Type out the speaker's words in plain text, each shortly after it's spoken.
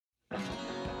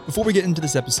Before we get into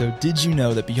this episode, did you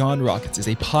know that Beyond Rockets is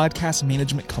a podcast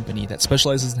management company that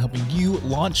specializes in helping you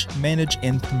launch, manage,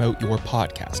 and promote your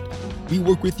podcast? We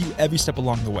work with you every step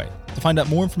along the way. To find out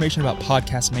more information about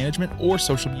podcast management or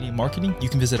social media marketing, you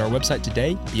can visit our website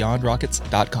today,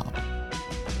 beyondrockets.com.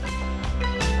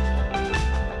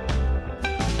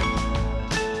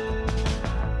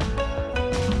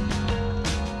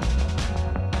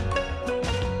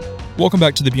 Welcome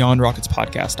back to the Beyond Rockets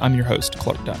podcast. I'm your host,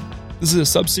 Clark Dunn. This is a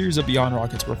sub-series of Beyond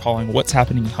Rockets we're calling What's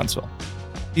Happening in Huntsville.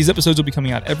 These episodes will be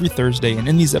coming out every Thursday, and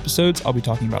in these episodes, I'll be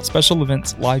talking about special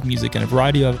events, live music, and a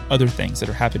variety of other things that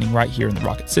are happening right here in the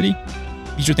Rocket City.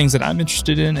 These are things that I'm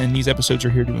interested in, and these episodes are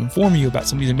here to inform you about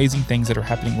some of these amazing things that are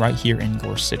happening right here in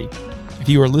Gorse City. If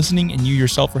you are listening and you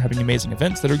yourself are having amazing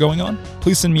events that are going on,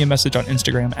 please send me a message on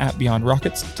Instagram at Beyond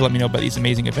Rockets to let me know about these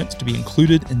amazing events to be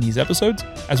included in these episodes,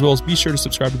 as well as be sure to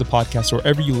subscribe to the podcast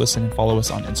wherever you listen and follow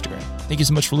us on Instagram. Thank you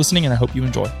so much for listening, and I hope you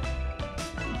enjoy.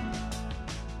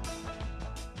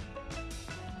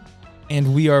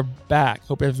 And we are back.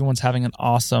 Hope everyone's having an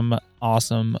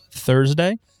awesome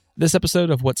Thursday. This episode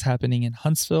of What's Happening in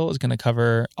Huntsville is going to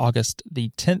cover August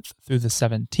the 10th through the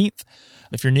 17th.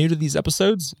 If you're new to these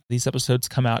episodes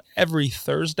come out every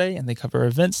Thursday, and they cover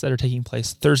events that are taking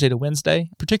place Thursday to Wednesday,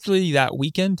 particularly that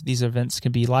weekend. These events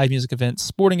can be live music events,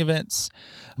 sporting events,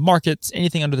 markets,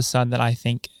 anything under the sun that I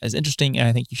think is interesting and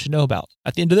I think you should know about.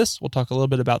 At the end of this, we'll talk a little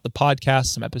bit about the podcast,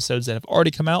 some episodes that have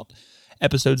already come out,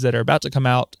 episodes that are about to come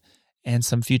out, and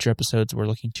some future episodes we're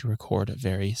looking to record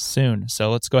very soon. So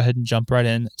let's go ahead and jump right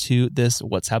into this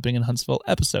What's Happening in Huntsville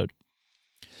episode.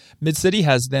 Mid-City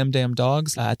has Them Damn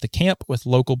Dogs at the camp with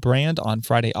local brand on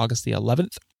Friday, August the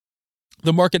 11th.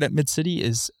 The market at Mid-City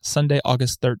is Sunday,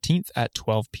 August 13th at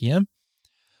 12 p.m.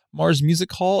 Mars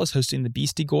Music Hall is hosting the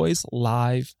Beastie Boys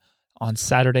live on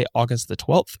Saturday, August the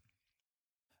 12th.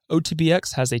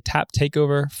 OTBX has a tap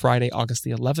takeover Friday, August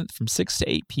the 11th from 6 to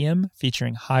 8 p.m.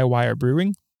 featuring High Wire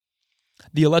Brewing.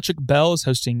 The Electric Bell is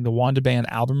hosting the Wanda Band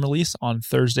album release on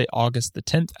Thursday, August the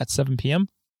 10th at 7 p.m.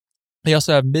 They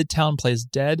also have Midtown Plays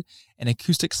Dead, an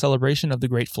acoustic celebration of the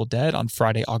Grateful Dead on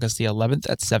Friday, August the 11th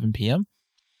at 7 p.m.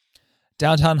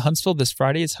 Downtown Huntsville this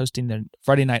Friday is hosting their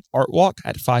Friday Night Art Walk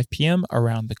at 5 p.m.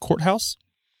 around the courthouse.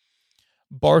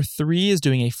 Bar 3 is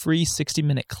doing a free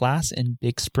 60-minute class in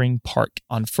Big Spring Park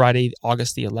on Friday,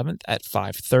 August the 11th at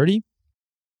 5:30.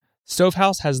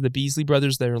 Stovehouse has the Beasley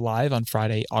Brothers there live on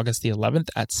Friday, August the 11th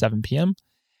at 7 p.m.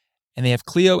 And they have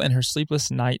Cleo and Her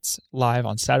Sleepless Nights live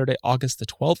on Saturday, August the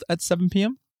 12th at 7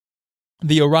 p.m.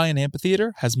 The Orion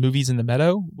Amphitheater has Movies in the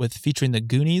Meadow featuring the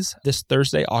Goonies this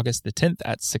Thursday, August the 10th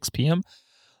at 6 p.m.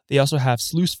 They also have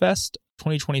Sluice Fest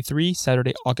 2023,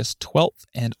 Saturday, August 12th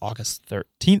and August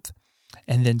 13th.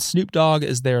 And then Snoop Dogg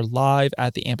is there live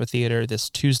at the amphitheater this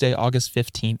Tuesday, August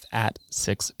 15th at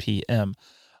 6 p.m.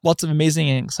 Lots of amazing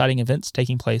and exciting events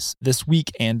taking place this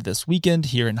week and this weekend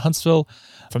here in Huntsville,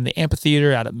 from the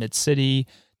amphitheater out at Mid-City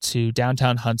to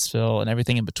downtown Huntsville and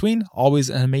everything in between. Always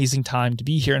an amazing time to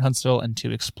be here in Huntsville and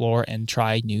to explore and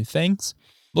try new things.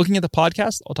 Looking at the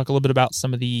podcast, I'll talk a little bit about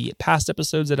some of the past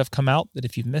episodes that have come out that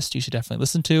if you've missed, you should definitely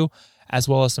listen to, as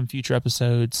well as some future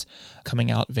episodes coming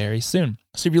out very soon.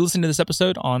 So if you're listening to this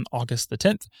episode on August the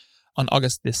 10th, on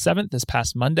August the 7th, this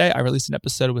past Monday, I released an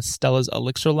episode with Stella's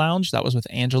Elixir Lounge. That was with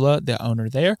Angela, the owner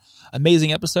there.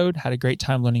 Amazing episode. Had a great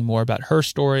time learning more about her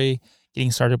story,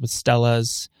 getting started with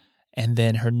Stella's, and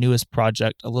then her newest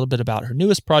project, a little bit about her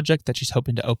newest project that she's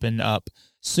hoping to open up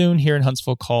soon here in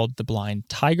Huntsville called The Blind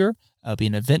Tiger. It'll be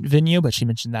an event venue, but she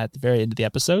mentioned that at the very end of the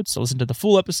episode. So listen to the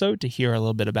full episode to hear a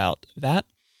little bit about that.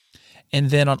 And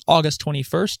then on August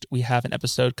 21st, we have an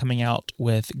episode coming out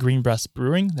with Greenbreast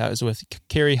Brewing. That was with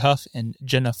Carrie Huff and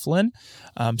Jenna Flynn.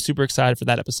 I'm super excited for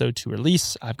that episode to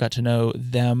release. I've got to know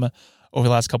them over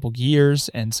the last couple of years,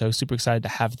 and so super excited to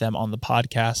have them on the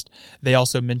podcast. They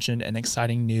also mentioned an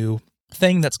exciting new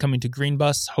thing that's coming to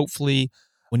Greenbus. Hopefully,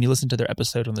 when you listen to their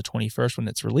episode on the 21st, when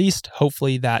it's released,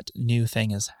 hopefully that new thing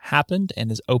has happened and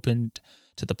is opened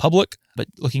to the public, but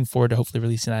looking forward to hopefully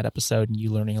releasing that episode and you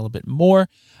learning a little bit more.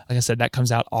 Like I said, that comes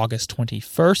out August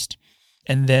 21st.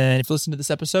 And then if you listen to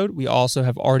this episode, we also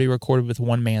have already recorded with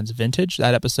One Man's Vintage.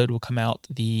 That episode will come out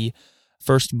the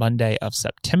first Monday of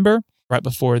September, right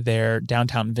before their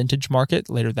downtown vintage market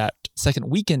later that second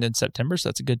weekend in September. So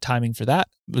that's a good timing for that.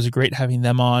 It was great having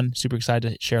them on. Super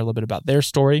excited to share a little bit about their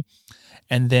story.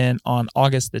 And then on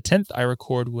August the 10th, I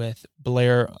record with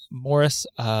Blair Morris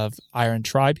of Iron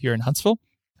Tribe here in Huntsville.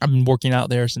 I've been working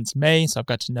out there since May, so I've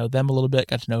got to know them a little bit,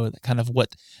 got to know kind of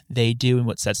what they do and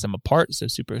what sets them apart. So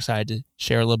super excited to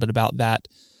share a little bit about that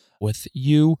with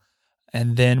you.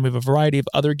 And then we have a variety of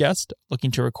other guests looking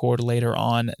to record later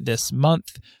on this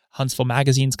month. Huntsville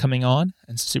Magazine's coming on,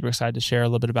 and super excited to share a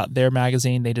little bit about their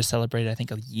magazine. They just celebrated, I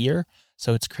think, a year,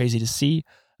 so it's crazy to see.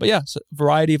 But yeah, so a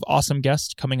variety of awesome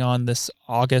guests coming on this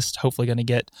August. Hopefully going to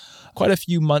get quite a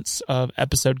few months of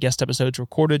guest episodes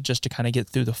recorded just to kind of get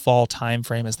through the fall time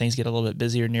frame as things get a little bit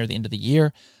busier near the end of the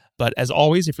year. But as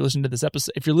always, if you're listening to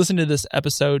this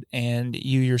episode and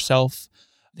you yourself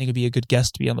think it'd be a good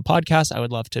guest to be on the podcast, I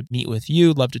would love to meet with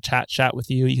you, love to chat with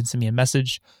you. You can send me a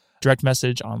direct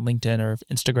message on LinkedIn or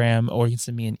Instagram, or you can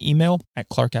send me an email at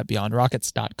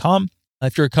clark@beyondrockets.com.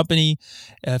 If you're a company,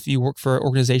 if you work for an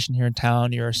organization here in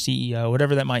town, you're a CEO,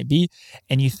 whatever that might be,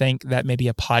 and you think that maybe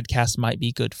a podcast might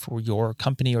be good for your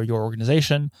company or your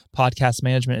organization, podcast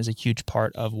management is a huge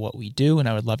part of what we do, and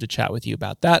I would love to chat with you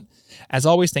about that. As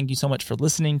always, thank you so much for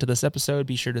listening to this episode.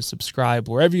 Be sure to subscribe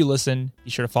wherever you listen. Be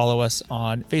sure to follow us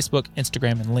on Facebook,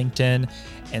 Instagram, and LinkedIn,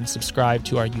 and subscribe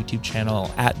to our YouTube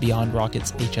channel at Beyond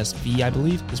Rockets HSV, I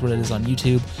believe, is what it is on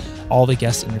YouTube. All the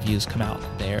guest interviews come out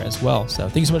there as well. So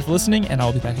thank you so much for listening, and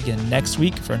I'll be back again next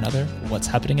week for another What's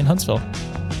Happening in Huntsville.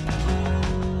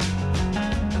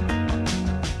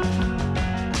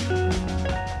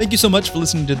 Thank you so much for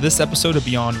listening to this episode of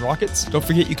Beyond Rockets. Don't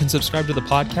forget you can subscribe to the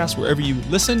podcast wherever you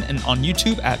listen and on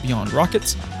YouTube at Beyond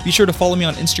Rockets. Be sure to follow me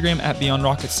on Instagram at Beyond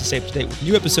Rockets to stay up to date with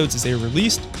new episodes as they are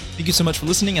released. Thank you so much for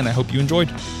listening, and I hope you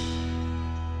enjoyed.